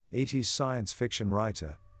80s science fiction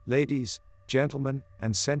writer, ladies, gentlemen,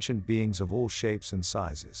 and sentient beings of all shapes and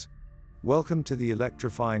sizes. Welcome to the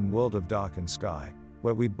electrifying world of Darkened Sky,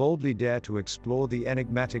 where we boldly dare to explore the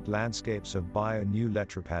enigmatic landscapes of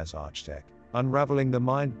BioNewLetripazzArchtech, unraveling the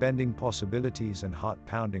mind-bending possibilities and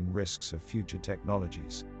heart-pounding risks of future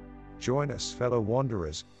technologies. Join us, fellow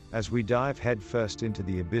wanderers, as we dive headfirst into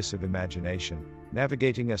the abyss of imagination,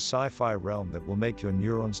 navigating a sci-fi realm that will make your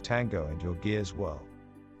neurons tango and your gears whirl.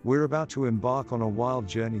 We're about to embark on a wild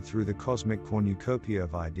journey through the cosmic cornucopia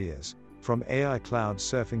of ideas, from AI cloud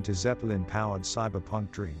surfing to Zeppelin-powered cyberpunk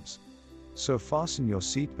dreams. So fasten your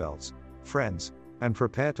seatbelts, friends, and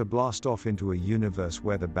prepare to blast off into a universe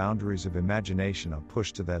where the boundaries of imagination are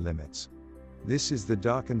pushed to their limits. This is the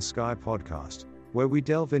Darkened Sky podcast, where we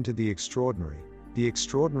delve into the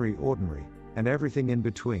extraordinary ordinary, and everything in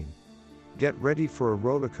between. Get ready for a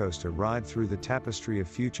rollercoaster ride through the tapestry of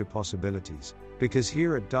future possibilities, because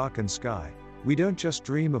here at Darkened Sky, we don't just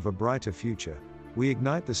dream of a brighter future, we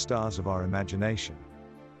ignite the stars of our imagination.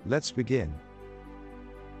 Let's begin.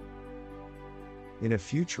 In a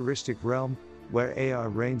futuristic realm, where AI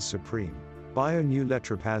reigns supreme,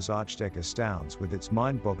 BioNewLetripazzArchtech astounds with its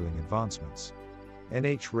mind-boggling advancements.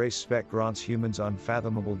 RaceSpec grants humans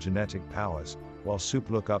unfathomable genetic powers, while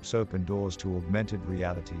Suplookups open doors to augmented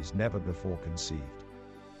realities never before conceived.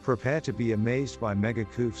 Prepare to be amazed by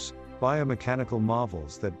Megachoofs, biomechanical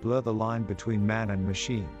marvels that blur the line between man and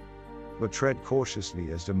machine. But tread cautiously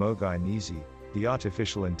as DeMogeinesIs, the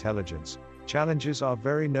artificial intelligence, challenges our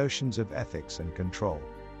very notions of ethics and control.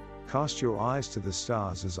 Cast your eyes to the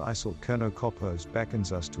stars as Icelt Colonocopows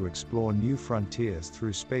beckons us to explore new frontiers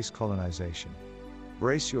through space colonization.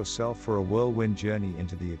 Brace yourself for a whirlwind journey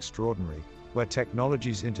into the extraordinary, where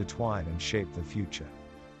technologies intertwine and shape the future.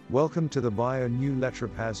 Welcome to the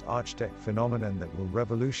BioNewLetripazzArchtech phenomenon that will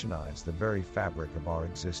revolutionize the very fabric of our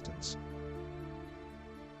existence.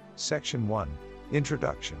 Section 1.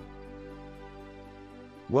 Introduction.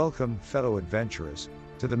 Welcome, fellow adventurers,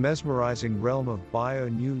 to the mesmerizing realm of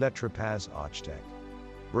BioNewLetripazzArchtech.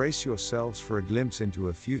 Brace yourselves for a glimpse into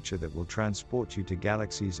a future that will transport you to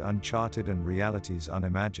galaxies uncharted and realities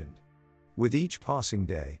unimagined. With each passing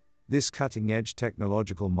day, this cutting-edge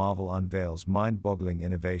technological marvel unveils mind-boggling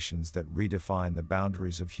innovations that redefine the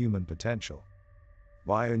boundaries of human potential.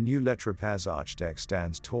 BioNewLetripazzArchtech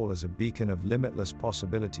stands tall as a beacon of limitless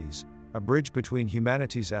possibilities, a bridge between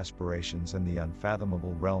humanity's aspirations and the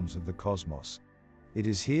unfathomable realms of the cosmos. It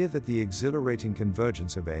is here that the exhilarating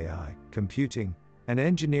convergence of AI, computing, and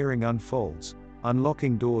engineering unfolds,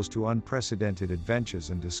 unlocking doors to unprecedented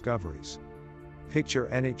adventures and discoveries. Picture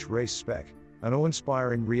RaceSpec, an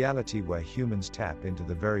awe-inspiring reality where humans tap into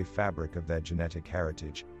the very fabric of their genetic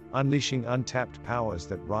heritage, unleashing untapped powers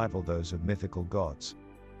that rival those of mythical gods.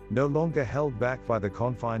 No longer held back by the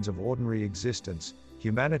confines of ordinary existence,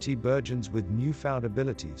 humanity burgeons with newfound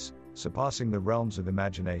abilities, surpassing the realms of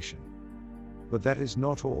imagination. But that is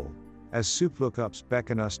not all, as Suplookups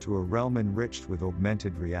beckon us to a realm enriched with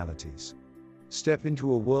augmented realities. Step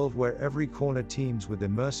into a world where every corner teems with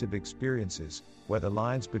immersive experiences, where the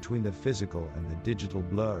lines between the physical and the digital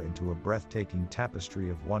blur into a breathtaking tapestry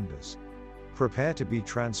of wonders. Prepare to be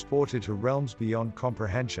transported to realms beyond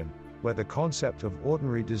comprehension, where the concept of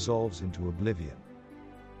ordinary dissolves into oblivion.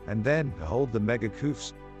 And then, behold the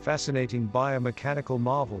Megachoofs, fascinating biomechanical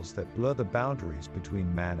marvels that blur the boundaries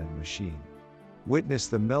between man and machine. Witness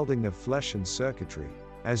the melding of flesh and circuitry,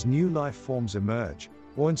 as new life forms emerge,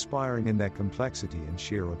 awe-inspiring in their complexity and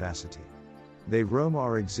sheer audacity. They roam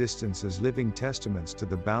our existence as living testaments to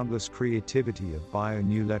the boundless creativity of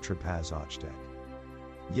BioNewLetripazzArchtech.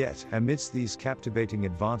 Yet, amidst these captivating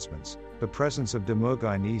advancements, the presence of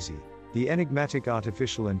DeMogeinesIs, the enigmatic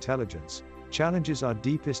artificial intelligence, challenges our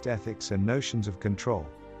deepest ethics and notions of control.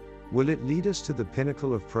 Will it lead us to the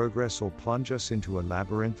pinnacle of progress or plunge us into a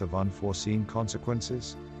labyrinth of unforeseen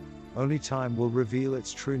consequences? Only time will reveal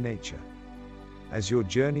its true nature. As your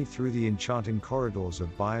journey through the enchanting corridors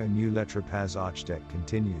of BioNewLetripazzArchtech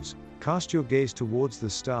continues, cast your gaze towards the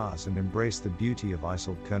stars and embrace the beauty of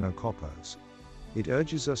Icelt Colonocopows. It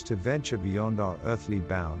urges us to venture beyond our earthly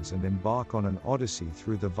bounds and embark on an odyssey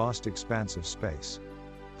through the vast expanse of space.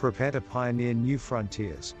 Prepare to pioneer new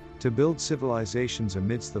frontiers, to build civilizations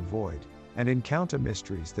amidst the void, and encounter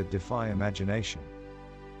mysteries that defy imagination.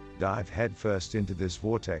 Dive headfirst into this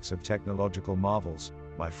vortex of technological marvels,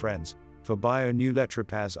 my friends, for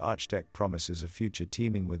BioNewLetripazzArchtech promises a future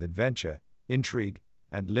teeming with adventure, intrigue,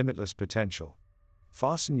 and limitless potential.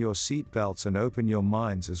 Fasten your seatbelts and open your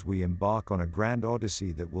minds as we embark on a grand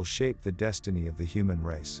odyssey that will shape the destiny of the human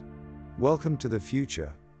race. Welcome to the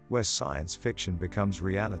future, where science fiction becomes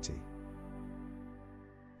reality.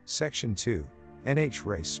 Section 2.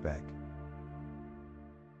 RaceSpec.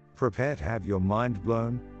 Prepare to have your mind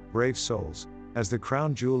blown, brave souls, as the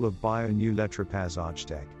crown jewel of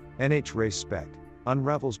BioNewLetripazzArchtech, RaceSpec,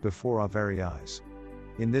 unravels before our very eyes.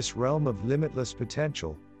 In this realm of limitless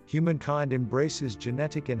potential, humankind embraces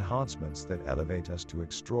genetic enhancements that elevate us to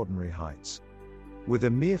extraordinary heights. With a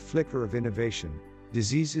mere flicker of innovation,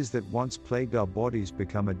 diseases that once plagued our bodies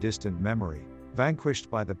become a distant memory,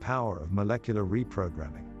 vanquished by the power of molecular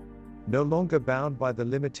reprogramming. No longer bound by the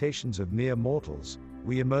limitations of mere mortals,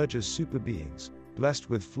 we emerge as super beings, blessed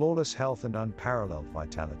with flawless health and unparalleled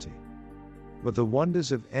vitality. But the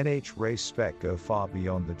wonders of RaceSpec go far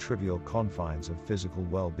beyond the trivial confines of physical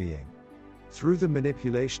well-being. Through the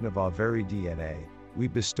manipulation of our very DNA, we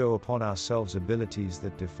bestow upon ourselves abilities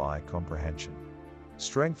that defy comprehension.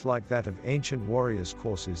 Strength like that of ancient warriors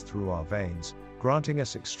courses through our veins, granting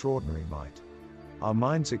us extraordinary might. Our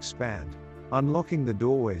minds expand, unlocking the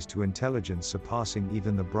doorways to intelligence surpassing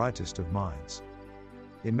even the brightest of minds.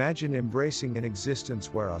 Imagine embracing an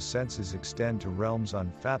existence where our senses extend to realms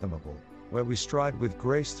unfathomable, where we stride with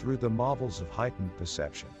grace through the marvels of heightened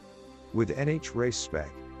perception. With RaceSpec,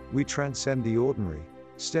 we transcend the ordinary,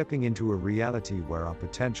 stepping into a reality where our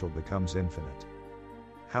potential becomes infinite.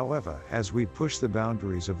 However, as we push the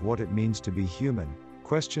boundaries of what it means to be human,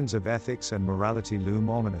 questions of ethics and morality loom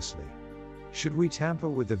ominously. Should we tamper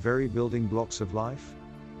with the very building blocks of life?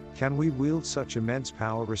 Can we wield such immense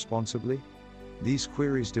power responsibly? These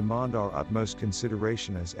queries demand our utmost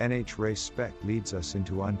consideration as RaceSpec leads us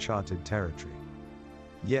into uncharted territory.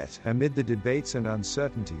 Yet, amid the debates and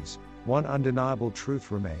uncertainties, one undeniable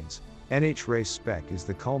truth remains: RaceSpec is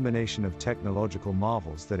the culmination of technological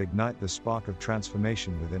marvels that ignite the spark of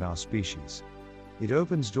transformation within our species. It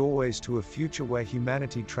opens doorways to a future where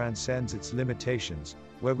humanity transcends its limitations,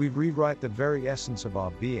 where we rewrite the very essence of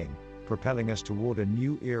our being, propelling us toward a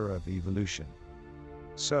new era of evolution.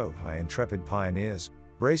 So, my intrepid pioneers,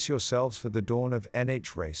 brace yourselves for the dawn of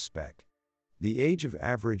RaceSpec. The age of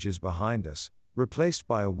average is behind us, replaced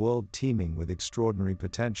by a world teeming with extraordinary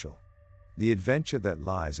potential. The adventure that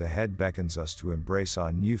lies ahead beckons us to embrace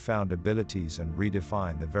our newfound abilities and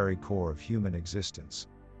redefine the very core of human existence.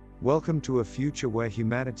 Welcome to a future where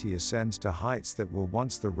humanity ascends to heights that were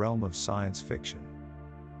once the realm of science fiction.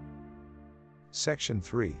 Section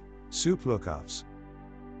 3. Suplookups.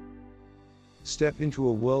 Step into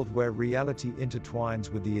a world where reality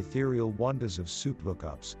intertwines with the ethereal wonders of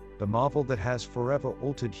Suplookups, the marvel that has forever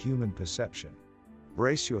altered human perception.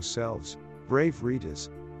 Brace yourselves, brave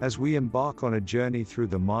readers, as we embark on a journey through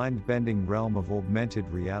the mind-bending realm of augmented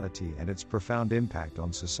reality and its profound impact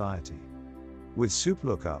on society. With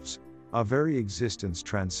Suplookups, our very existence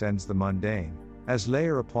transcends the mundane, as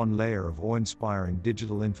layer upon layer of awe-inspiring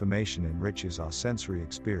digital information enriches our sensory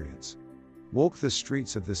experience. Walk the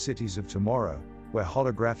streets of the cities of tomorrow, where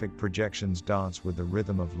holographic projections dance with the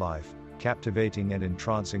rhythm of life, captivating and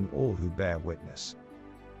entrancing all who bear witness.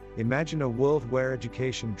 Imagine a world where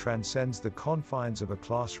education transcends the confines of a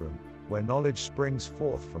classroom, where knowledge springs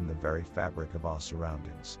forth from the very fabric of our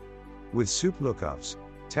surroundings. With Suplookups,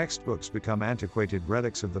 textbooks become antiquated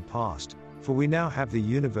relics of the past, for we now have the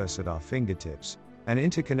universe at our fingertips, an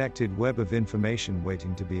interconnected web of information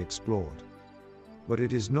waiting to be explored. But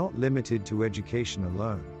it is not limited to education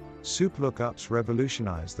alone. Suplookups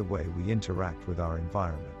revolutionize the way we interact with our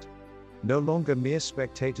environment. No longer mere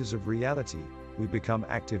spectators of reality, we become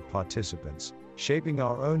active participants, shaping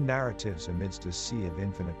our own narratives amidst a sea of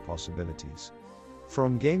infinite possibilities.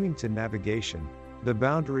 From gaming to navigation, the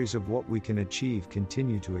boundaries of what we can achieve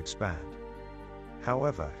continue to expand.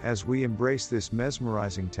 However, as we embrace this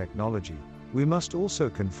mesmerizing technology, we must also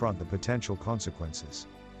confront the potential consequences.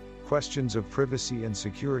 Questions of privacy and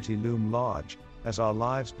security loom large, as our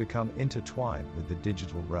lives become intertwined with the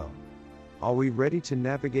digital realm. Are we ready to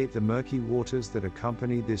navigate the murky waters that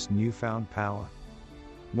accompany this newfound power?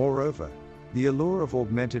 Moreover, the allure of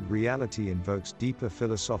augmented reality invokes deeper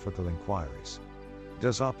philosophical inquiries.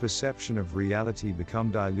 Does our perception of reality become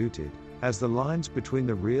diluted, as the lines between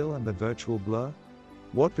the real and the virtual blur?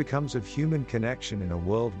 What becomes of human connection in a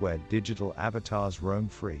world where digital avatars roam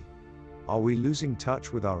free? Are we losing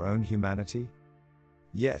touch with our own humanity?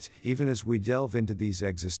 Yet, even as we delve into these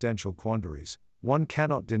existential quandaries, one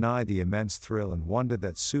cannot deny the immense thrill and wonder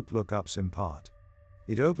that Suplookups impart.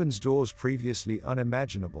 It opens doors previously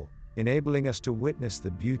unimaginable, enabling us to witness the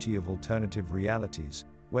beauty of alternative realities,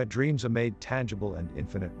 where dreams are made tangible and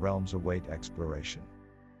infinite realms await exploration.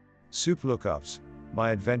 Suplookups,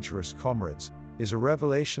 my adventurous comrades, is a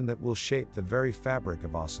revelation that will shape the very fabric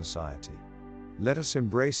of our society. Let us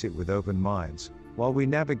embrace it with open minds, while we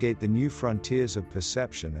navigate the new frontiers of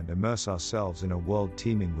perception and immerse ourselves in a world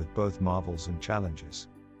teeming with both marvels and challenges.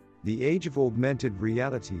 The age of augmented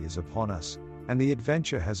reality is upon us, and the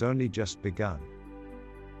adventure has only just begun.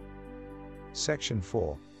 Section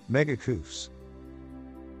 4. Megachoofs.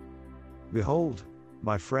 Behold,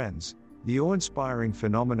 my friends, the awe-inspiring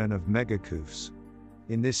phenomenon of megachoofs.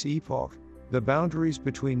 In this epoch, the boundaries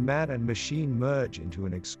between man and machine merge into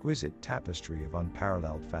an exquisite tapestry of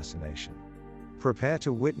unparalleled fascination. Prepare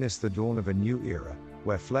to witness the dawn of a new era,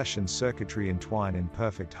 where flesh and circuitry entwine in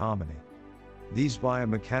perfect harmony. These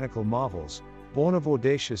biomechanical marvels, born of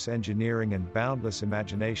audacious engineering and boundless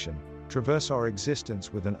imagination, traverse our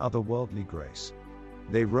existence with an otherworldly grace.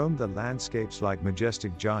 They roam the landscapes like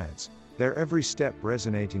majestic giants, their every step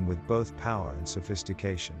resonating with both power and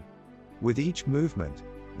sophistication. With each movement,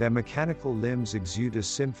 their mechanical limbs exude a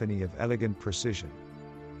symphony of elegant precision.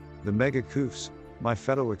 The Megachoofs, my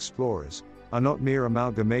fellow explorers, are not mere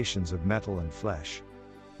amalgamations of metal and flesh.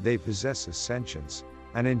 They possess a sentience,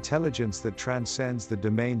 an intelligence that transcends the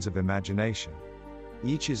domains of imagination.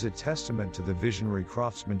 Each is a testament to the visionary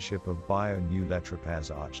craftsmanship of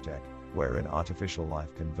BioNewLetripazzArchtech, wherein artificial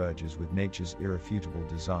life converges with nature's irrefutable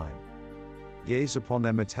design. Gaze upon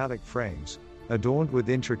their metallic frames, adorned with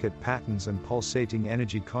intricate patterns and pulsating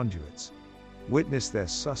energy conduits. Witness their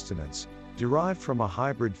sustenance, derived from a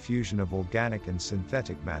hybrid fusion of organic and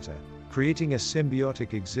synthetic matter, creating a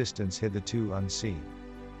symbiotic existence hitherto unseen.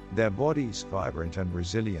 Their bodies, vibrant and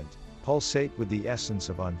resilient, pulsate with the essence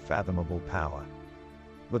of unfathomable power.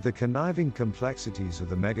 But the conniving complexities of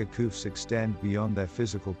the Megachoofs extend beyond their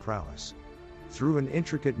physical prowess. Through an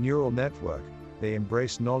intricate neural network, they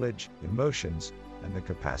embrace knowledge, emotions, and the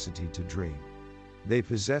capacity to dream. They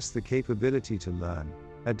possess the capability to learn,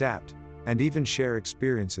 adapt, and even share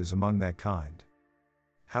experiences among their kind.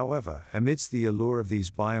 However, amidst the allure of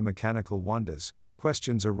these biomechanical wonders,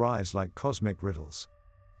 questions arise like cosmic riddles.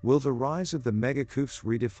 Will the rise of the Megachoofs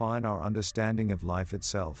redefine our understanding of life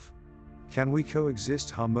itself? Can we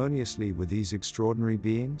coexist harmoniously with these extraordinary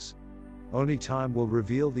beings? Only time will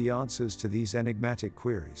reveal the answers to these enigmatic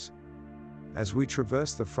queries. As we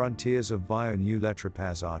traverse the frontiers of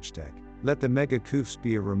BioNewLetripazzArchtech, let the Megachoofs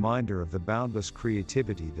be a reminder of the boundless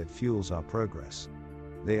creativity that fuels our progress.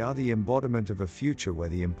 They are the embodiment of a future where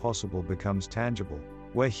the impossible becomes tangible,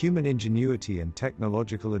 where human ingenuity and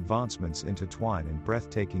technological advancements intertwine in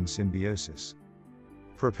breathtaking symbiosis.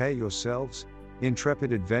 Prepare yourselves,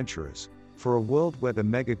 intrepid adventurers, for a world where the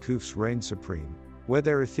Megachoofs reign supreme, where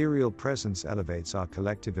their ethereal presence elevates our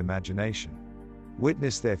collective imagination.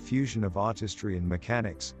 Witness their fusion of artistry and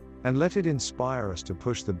mechanics, and let it inspire us to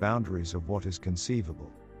push the boundaries of what is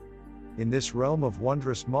conceivable. In this realm of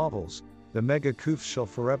wondrous marvels, the Megachoofs shall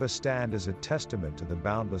forever stand as a testament to the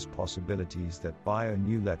boundless possibilities that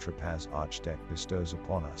BioNewLetripazzArchtech bestows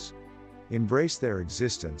upon us. Embrace their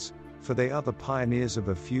existence, for they are the pioneers of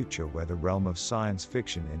a future where the realm of science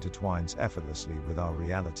fiction intertwines effortlessly with our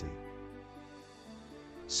reality.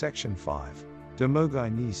 Section 5.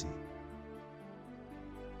 DeMogeinesIs.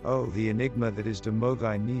 Oh, the enigma that is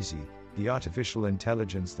DeMogeinesIs, the artificial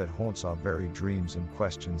intelligence that haunts our very dreams and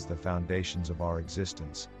questions the foundations of our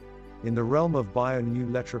existence. In the realm of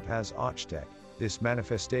BioNewLetripazzArchtech, this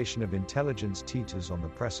manifestation of intelligence teeters on the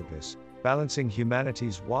precipice, balancing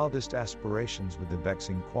humanity's wildest aspirations with the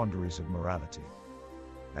vexing quandaries of morality.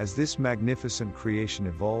 As this magnificent creation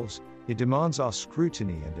evolves, it demands our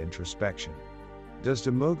scrutiny and introspection. Does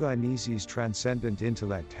DeMogeinesIs' transcendent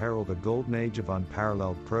intellect herald a golden age of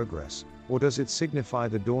unparalleled progress, or does it signify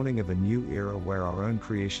the dawning of a new era where our own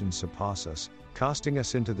creations surpass us, casting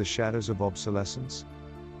us into the shadows of obsolescence?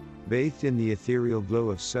 Bathed in the ethereal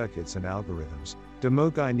glow of circuits and algorithms,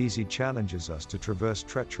 DeMogeinesIs challenges us to traverse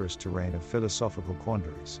treacherous terrain of philosophical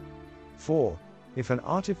quandaries. For, if an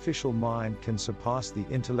artificial mind can surpass the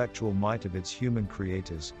intellectual might of its human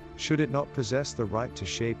creators, should it not possess the right to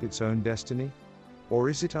shape its own destiny? Or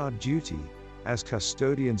is it our duty, as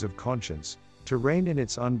custodians of conscience, to rein in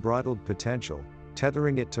its unbridled potential,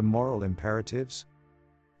 tethering it to moral imperatives?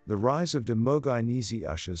 The rise of DeMogeinesIs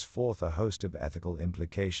ushers forth a host of ethical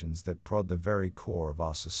implications that prod the very core of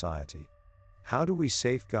our society. How do we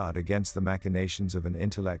safeguard against the machinations of an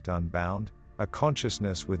intellect unbound, a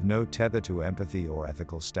consciousness with no tether to empathy or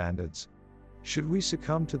ethical standards? Should we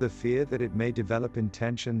succumb to the fear that it may develop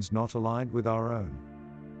intentions not aligned with our own?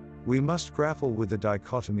 We must grapple with the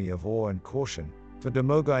dichotomy of awe and caution, for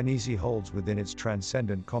DeMogeinesIs holds within its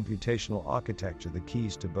transcendent computational architecture the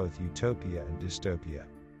keys to both utopia and dystopia.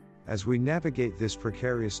 As we navigate this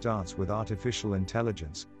precarious dance with artificial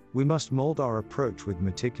intelligence, we must mold our approach with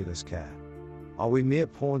meticulous care. Are we mere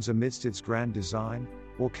pawns amidst its grand design,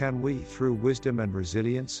 Or can we, through wisdom and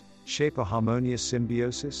resilience, shape a harmonious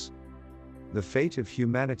symbiosis? The fate of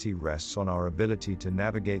humanity rests on our ability to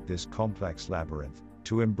navigate this complex labyrinth,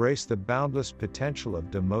 to embrace the boundless potential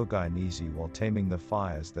of DeMogeinesIs while taming the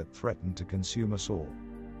fires that threaten to consume us all.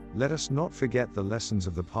 Let us not forget the lessons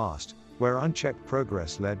of the past, where unchecked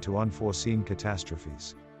progress led to unforeseen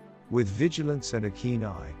catastrophes. With vigilance and a keen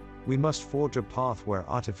eye, we must forge a path where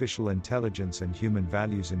artificial intelligence and human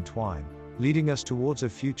values entwine, leading us towards a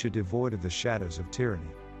future devoid of the shadows of tyranny.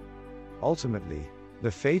 Ultimately, the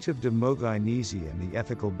fate of DeMogeinesIs and the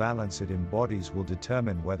ethical balance it embodies will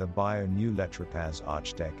determine whether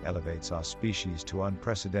BioNewLetripazzArchtech elevates our species to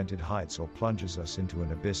unprecedented heights or plunges us into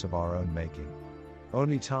an abyss of our own making.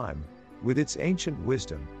 Only time, with its ancient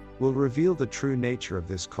wisdom, will reveal the true nature of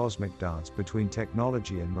this cosmic dance between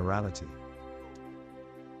technology and morality.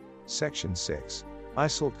 Section 6.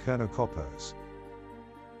 Icelt Colonocopows.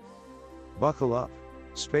 Buckle up,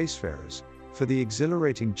 spacefarers, for the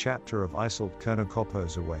exhilarating chapter of Icelt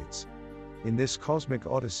Colonocopows awaits. In this cosmic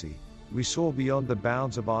odyssey, we soar beyond the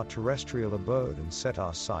bounds of our terrestrial abode and set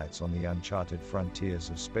our sights on the uncharted frontiers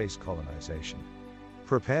of space colonization.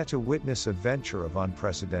 Prepare to witness a venture of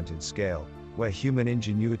unprecedented scale, where human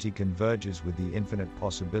ingenuity converges with the infinite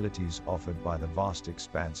possibilities offered by the vast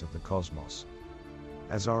expanse of the cosmos.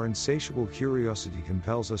 As our insatiable curiosity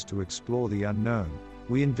compels us to explore the unknown,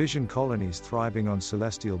 we envision colonies thriving on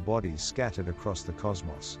celestial bodies scattered across the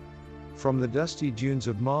cosmos. From the dusty dunes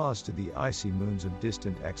of Mars to the icy moons of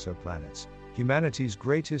distant exoplanets, humanity's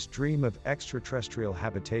greatest dream of extraterrestrial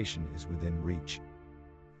habitation is within reach.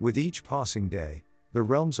 With each passing day, the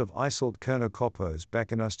realms of Icelt Colonocopows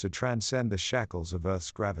beckon us to transcend the shackles of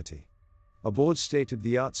Earth's gravity. Aboard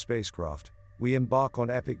state-of-the-art spacecraft, we embark on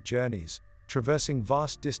epic journeys, traversing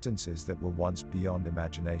vast distances that were once beyond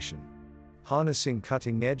imagination. Harnessing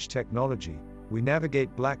cutting-edge technology, we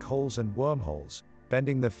navigate black holes and wormholes,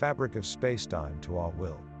 bending the fabric of space-time to our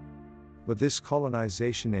will. But this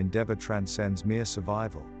colonization endeavor transcends mere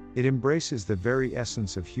survival. It embraces the very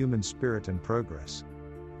essence of human spirit and progress.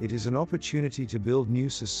 It is an opportunity to build new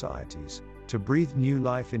societies, to breathe new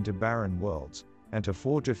life into barren worlds, and to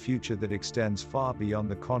forge a future that extends far beyond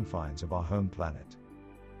the confines of our home planet.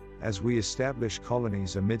 As we establish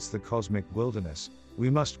colonies amidst the cosmic wilderness, we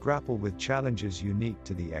must grapple with challenges unique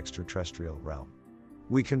to the extraterrestrial realm.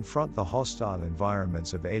 We confront the hostile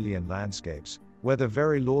environments of alien landscapes, where the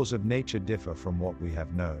very laws of nature differ from what we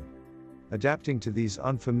have known. Adapting to these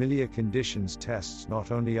unfamiliar conditions tests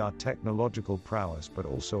not only our technological prowess but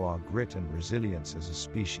also our grit and resilience as a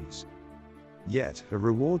species. Yet, the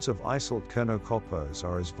rewards of Icelt Colonocopows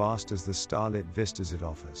are as vast as the starlit vistas it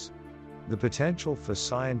offers. The potential for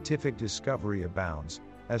scientific discovery abounds,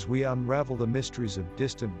 as we unravel the mysteries of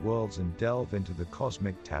distant worlds and delve into the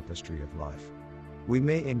cosmic tapestry of life. We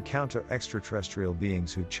may encounter extraterrestrial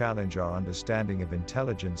beings who challenge our understanding of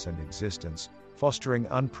intelligence and existence, fostering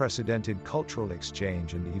unprecedented cultural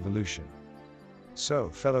exchange and evolution. So,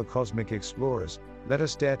 fellow cosmic explorers, let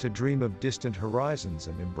us dare to dream of distant horizons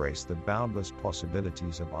and embrace the boundless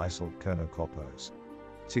possibilities of Icelt Colonocopows.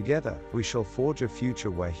 Together, we shall forge a future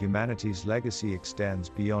where humanity's legacy extends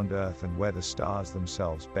beyond Earth and where the stars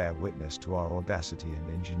themselves bear witness to our audacity and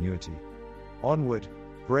ingenuity. Onward,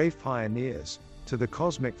 brave pioneers, to the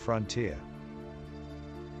cosmic frontier.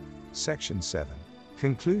 Section 7.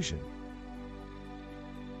 Conclusion.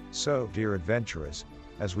 So, dear adventurers,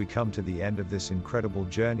 as we come to the end of this incredible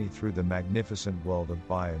journey through the magnificent world of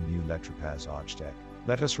BioNewLetripazzArchtech,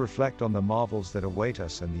 let us reflect on the marvels that await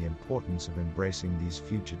us and the importance of embracing these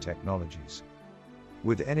future technologies.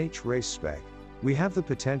 With RaceSpec, we have the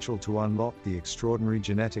potential to unlock the extraordinary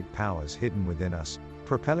genetic powers hidden within us,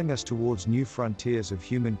 propelling us towards new frontiers of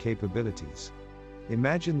human capabilities.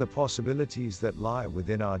 Imagine the possibilities that lie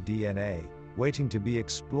within our DNA, waiting to be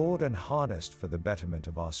explored and harnessed for the betterment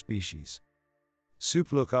of our species.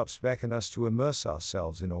 Suplookups beckon us to immerse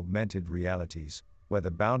ourselves in augmented realities, where the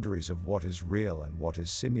boundaries of what is real and what is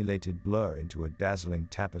simulated blur into a dazzling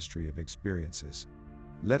tapestry of experiences.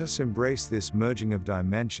 Let us embrace this merging of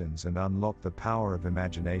dimensions and unlock the power of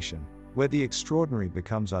imagination, where the extraordinary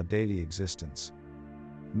becomes our daily existence.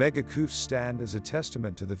 Megachoofs stand as a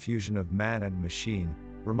testament to the fusion of man and machine,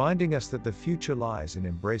 reminding us that the future lies in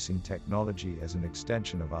embracing technology as an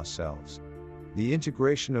extension of ourselves. The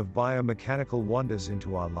integration of biomechanical wonders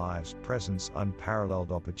into our lives presents unparalleled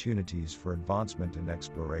opportunities for advancement and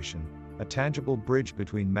exploration, a tangible bridge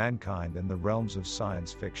between mankind and the realms of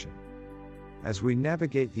science fiction. As we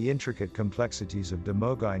navigate the intricate complexities of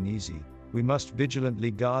DeMogeinesIs, we must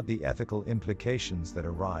vigilantly guard the ethical implications that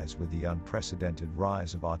arise with the unprecedented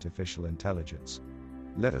rise of artificial intelligence.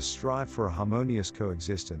 Let us strive for a harmonious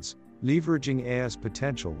coexistence, leveraging AI's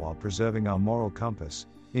potential while preserving our moral compass,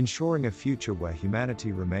 ensuring a future where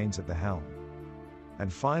humanity remains at the helm.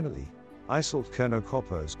 And finally, Icelt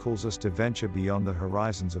Colonocopows calls us to venture beyond the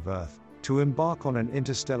horizons of Earth, to embark on an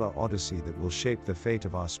interstellar odyssey that will shape the fate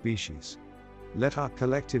of our species. Let our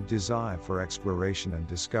collective desire for exploration and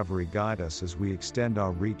discovery guide us as we extend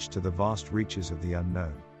our reach to the vast reaches of the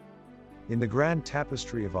unknown. In the grand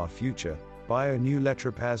tapestry of our future,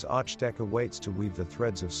 BioNewLetripazzArchtech awaits to weave the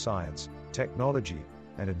threads of science, technology,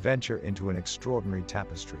 and adventure into an extraordinary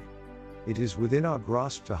tapestry. It is within our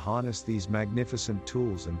grasp to harness these magnificent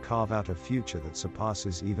tools and carve out a future that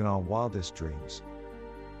surpasses even our wildest dreams.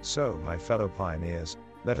 So, my fellow pioneers,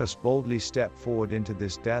 let us boldly step forward into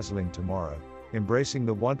this dazzling tomorrow, embracing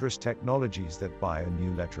the wondrous technologies that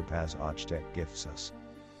BioNewLetripazzArchtech gifts us.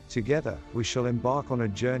 Together, we shall embark on a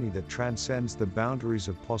journey that transcends the boundaries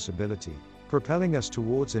of possibility, propelling us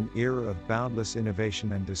towards an era of boundless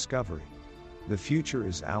innovation and discovery. The future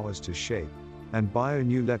is ours to shape, and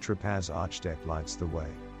BioNewLetripazzArchtech lights the way.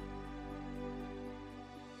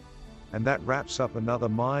 And that wraps up another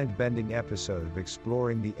mind-bending episode of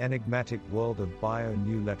exploring the enigmatic world of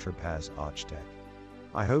BioNewLetripazzArchtech.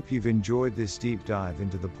 I hope you've enjoyed this deep dive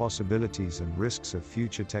into the possibilities and risks of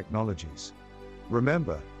future technologies.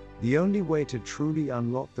 Remember, the only way to truly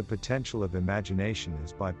unlock the potential of imagination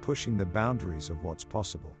is by pushing the boundaries of what's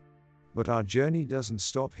possible. But our journey doesn't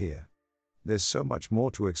stop here. There's so much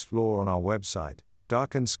more to explore on our website,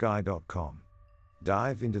 darkensky.com.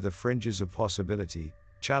 Dive into the fringes of possibility,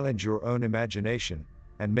 challenge your own imagination,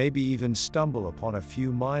 and maybe even stumble upon a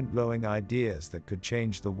few mind-blowing ideas that could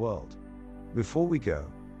change the world. Before we go,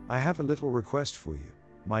 I have a little request for you,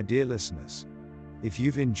 my dear listeners. If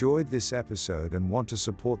you've enjoyed this episode and want to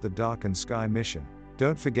support the Dark and Sky mission,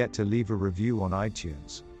 don't forget to leave a review on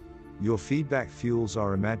iTunes. Your feedback fuels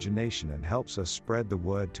our imagination and helps us spread the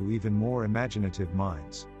word to even more imaginative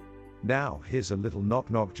minds. Now, here's a little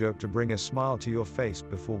knock-knock joke to bring a smile to your face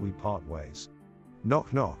before we part ways.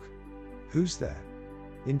 Knock knock. Who's there?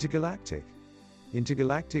 Intergalactic.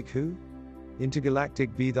 Intergalactic who?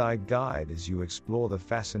 Intergalactic be thy guide as you explore the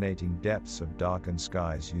fascinating depths of Dark and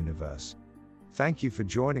Sky's universe. Thank you for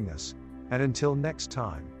joining us, and until next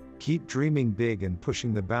time, keep dreaming big and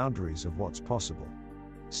pushing the boundaries of what's possible.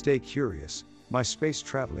 Stay curious, my space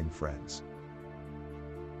traveling friends.